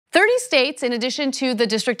states, in addition to the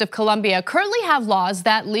District of Columbia, currently have laws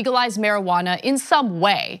that legalize marijuana in some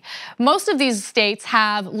way. Most of these states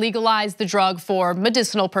have legalized the drug for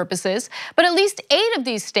medicinal purposes, but at least 8 of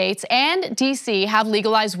these states and DC have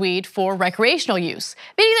legalized weed for recreational use,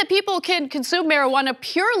 meaning that people can consume marijuana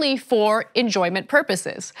purely for enjoyment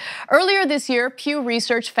purposes. Earlier this year, Pew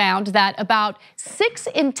Research found that about 6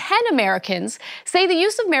 in 10 Americans say the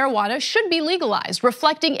use of marijuana should be legalized,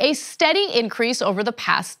 reflecting a steady increase over the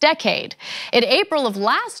past decade. In April of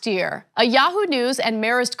last year, a Yahoo News and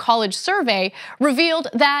Marist College survey revealed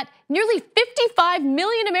that nearly 55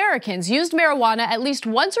 million Americans used marijuana at least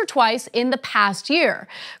once or twice in the past year.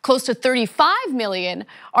 Close to 35 million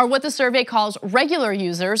are what the survey calls regular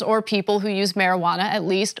users, or people who use marijuana at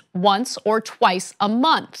least once or twice a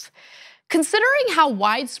month. Considering how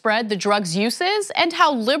widespread the drug's use is and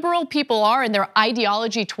how liberal people are in their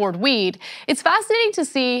ideology toward weed, it's fascinating to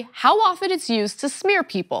see how often it's used to smear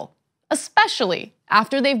people, especially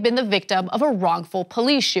after they've been the victim of a wrongful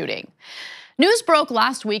police shooting. News broke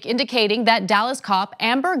last week indicating that Dallas cop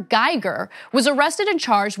Amber Geiger was arrested and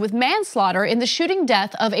charged with manslaughter in the shooting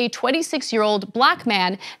death of a 26-year-old black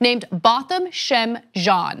man named Botham Shem.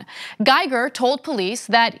 Geiger told police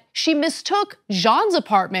that she mistook Jean's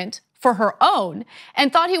apartment for her own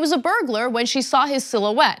and thought he was a burglar when she saw his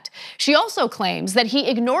silhouette. She also claims that he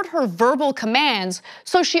ignored her verbal commands,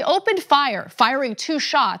 so she opened fire, firing 2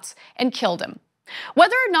 shots and killed him.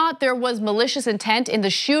 Whether or not there was malicious intent in the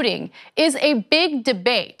shooting is a big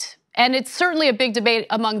debate, and it's certainly a big debate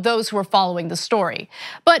among those who are following the story.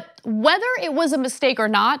 But whether it was a mistake or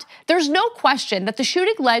not, there's no question that the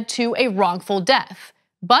shooting led to a wrongful death.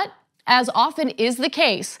 But as often is the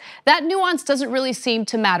case, that nuance doesn't really seem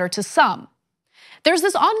to matter to some. There's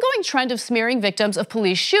this ongoing trend of smearing victims of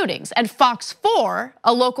police shootings, and Fox 4,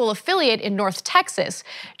 a local affiliate in North Texas,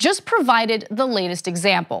 just provided the latest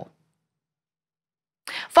example.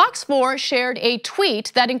 Fox 4 shared a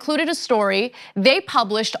tweet that included a story they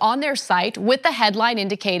published on their site with the headline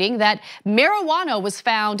indicating that marijuana was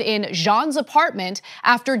found in Jean's apartment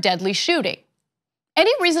after deadly shooting.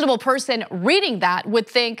 Any reasonable person reading that would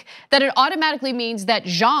think that it automatically means that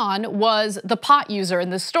Jean was the pot user in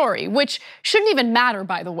the story, which shouldn't even matter,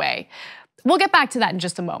 by the way. We'll get back to that in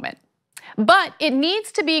just a moment. But it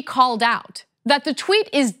needs to be called out that the tweet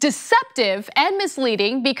is deceptive and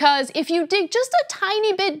misleading, because if you dig just a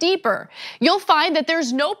tiny bit deeper, you'll find that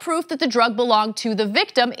there's no proof that the drug belonged to the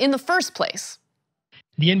victim in the first place.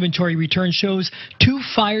 The inventory return shows 2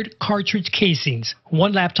 fired cartridge casings,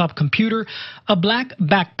 1 laptop computer, a black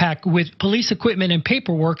backpack with police equipment and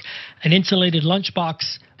paperwork, an insulated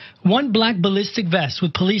lunchbox, 1 black ballistic vest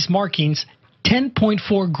with police markings,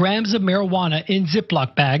 10.4 grams of marijuana in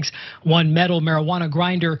Ziploc bags, 1 metal marijuana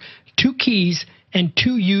grinder, 2 keys, and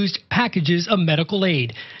 2 used packages of medical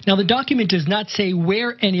aid. Now, the document does not say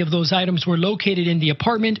where any of those items were located in the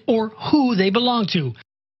apartment or who they belong to.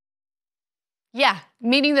 Yeah,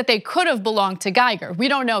 meaning that they could have belonged to Geiger. We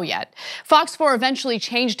don't know yet. Fox 4 eventually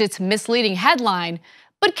changed its misleading headline,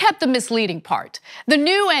 but kept the misleading part. The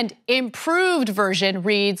new and improved version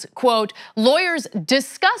reads, quote, "Lawyers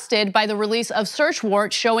disgusted by the release of search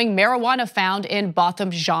warrant showing marijuana found in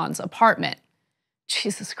Botham Jean's apartment."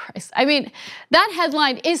 Jesus Christ. I mean, that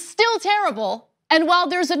headline is still terrible. And while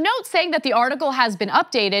there's a note saying that the article has been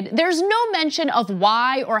updated, there's no mention of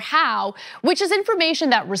why or how, which is information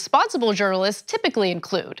that responsible journalists typically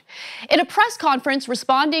include. In a press conference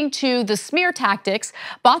responding to the smear tactics,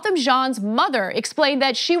 Botham Jean's mother explained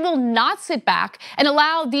that she will not sit back and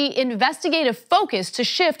allow the investigative focus to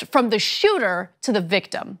shift from the shooter to the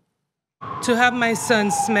victim. To have my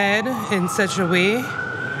son smeared in such a way,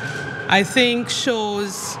 I think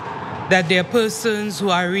shows that they're persons who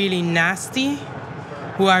are really nasty,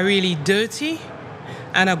 who are really dirty,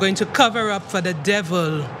 and are going to cover up for the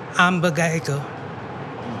devil, Amber Geiger.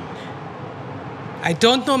 I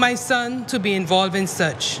don't know my son to be involved in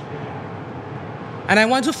such. And I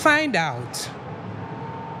want to find out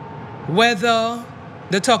whether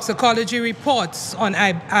the toxicology reports on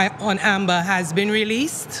Amber has been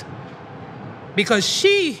released, because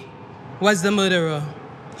she was the murderer.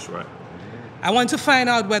 That's right. I want to find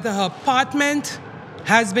out whether her apartment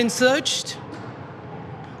has been searched,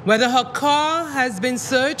 whether her car has been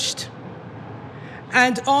searched,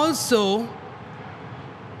 and also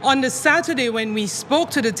on the Saturday when we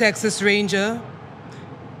spoke to the Texas Ranger,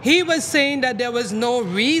 he was saying that there was no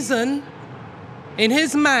reason in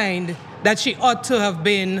his mind that she ought to have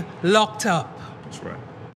been locked up. That's right.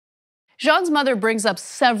 Jean's mother brings up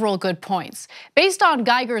several good points. Based on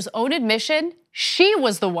Geiger's own admission, she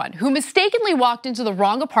was the one who mistakenly walked into the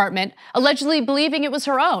wrong apartment, allegedly believing it was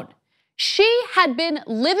her own. She had been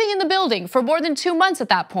living in the building for more than 2 months at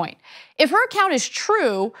that point. If her account is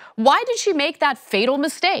true, why did she make that fatal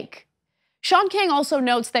mistake? Sean King also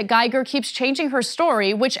notes that Geiger keeps changing her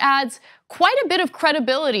story, which adds quite a bit of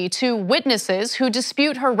credibility to witnesses who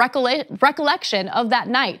dispute her recollection of that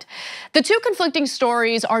night. The two conflicting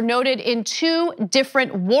stories are noted in 2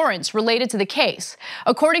 different warrants related to the case.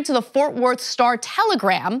 According to the Fort Worth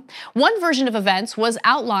Star-Telegram, one version of events was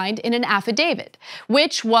outlined in an affidavit,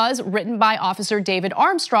 which was written by Officer David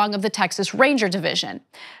Armstrong of the Texas Ranger Division.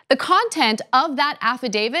 The content of that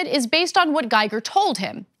affidavit is based on what Geiger told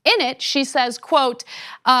him. In it, she says, quote,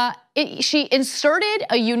 she inserted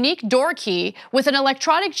a unique door key with an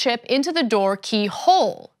electronic chip into the door key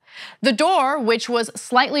hole. The door, which was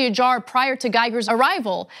slightly ajar prior to Geiger's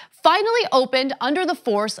arrival, finally opened under the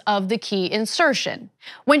force of the key insertion.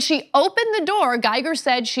 When she opened the door, Geiger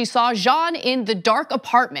said she saw Jean in the dark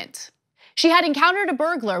apartment. She had encountered a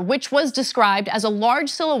burglar, which was described as a large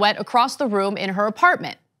silhouette across the room in her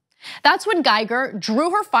apartment. That's when Geiger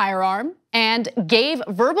drew her firearm and gave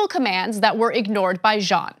verbal commands that were ignored by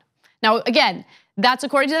Jean. Now, again, that's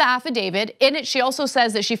according to the affidavit. In it, she also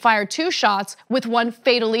says that she fired 2 shots, with one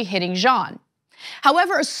fatally hitting Jean.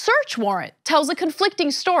 However, a search warrant tells a conflicting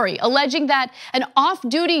story, alleging that an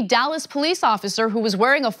off-duty Dallas police officer who was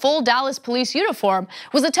wearing a full Dallas police uniform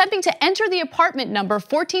was attempting to enter the apartment number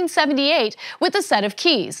 1478 with a set of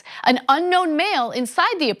keys. An unknown male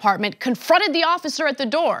inside the apartment confronted the officer at the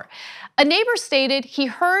door. A neighbor stated he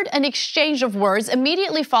heard an exchange of words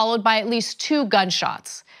immediately followed by at least 2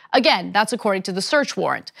 gunshots. Again, that's according to the search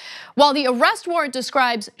warrant. While the arrest warrant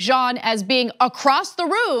describes Jean as being across the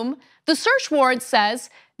room, the search warrant says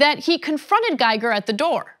that he confronted Geiger at the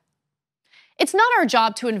door. It's not our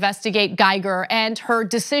job to investigate Geiger and her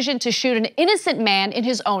decision to shoot an innocent man in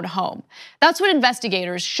his own home. That's what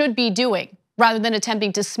investigators should be doing, rather than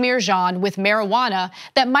attempting to smear Jean with marijuana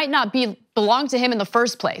that might not belong to him in the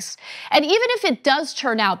first place. And even if it does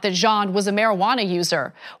turn out that Jean was a marijuana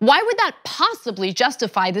user, why would that possibly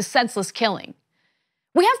justify this senseless killing?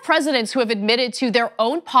 We have presidents who have admitted to their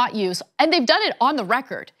own pot use, and they've done it on the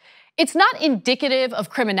record. It's not indicative of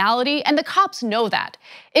criminality, and the cops know that.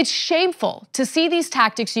 It's shameful to see these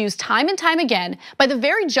tactics used time and time again by the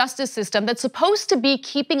very justice system that's supposed to be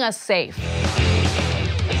keeping us safe.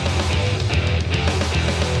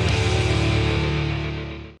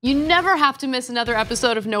 You never have to miss another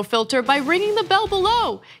episode of No Filter by ringing the bell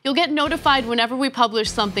below. You'll get notified whenever we publish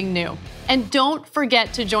something new. And don't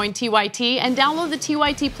forget to join TYT and download the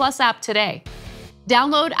TYT Plus app today.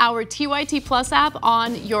 Download our TYT Plus app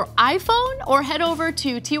on your iPhone or head over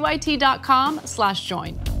to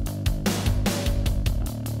tyt.com/join.